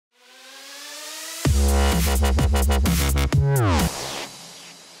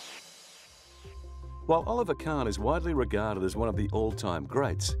While Oliver Kahn is widely regarded as one of the all-time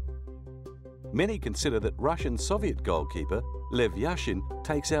greats, many consider that Russian Soviet goalkeeper Lev Yashin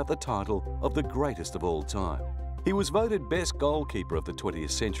takes out the title of the greatest of all time. He was voted best goalkeeper of the 20th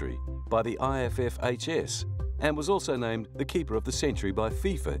century by the IFFHS and was also named the Keeper of the Century by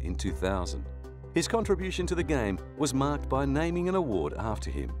FIFA in 2000. His contribution to the game was marked by naming an award after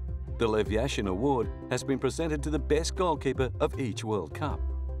him. The Lev Yashin Award has been presented to the best goalkeeper of each World Cup.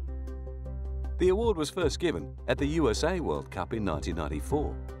 The award was first given at the USA World Cup in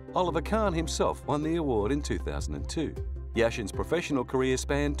 1994. Oliver Kahn himself won the award in 2002. Yashin's professional career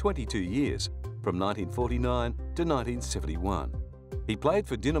spanned 22 years, from 1949 to 1971. He played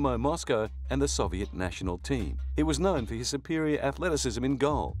for Dynamo Moscow and the Soviet national team. He was known for his superior athleticism in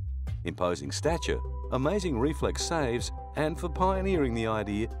goal, imposing stature, amazing reflex saves, and for pioneering the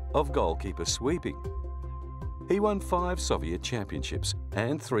idea of goalkeeper sweeping. He won 5 Soviet championships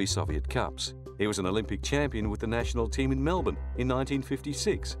and 3 Soviet Cups. He was an Olympic champion with the national team in Melbourne in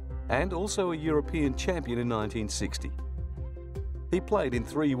 1956 and also a European champion in 1960. He played in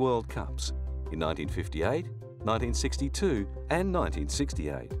 3 World Cups, in 1958, 1962 and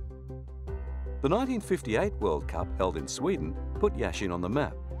 1968. The 1958 World Cup, held in Sweden, put Yashin on the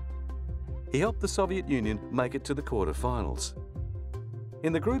map. He helped the Soviet Union make it to the quarter-finals.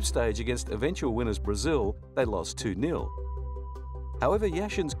 In the group stage against eventual winners Brazil, they lost 2-0. However,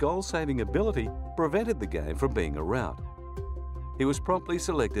 Yashin's goal-saving ability prevented the game from being a rout. He was promptly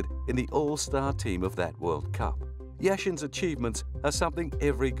selected in the all-star team of that World Cup. Yashin's achievements are something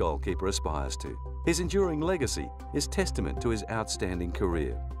every goalkeeper aspires to. His enduring legacy is testament to his outstanding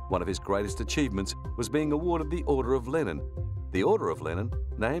career. One of his greatest achievements was being awarded the Order of Lenin. The Order of Lenin,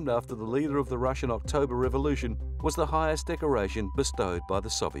 named after the leader of the Russian October Revolution, was the highest decoration bestowed by the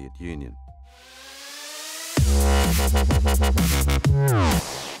Soviet Union.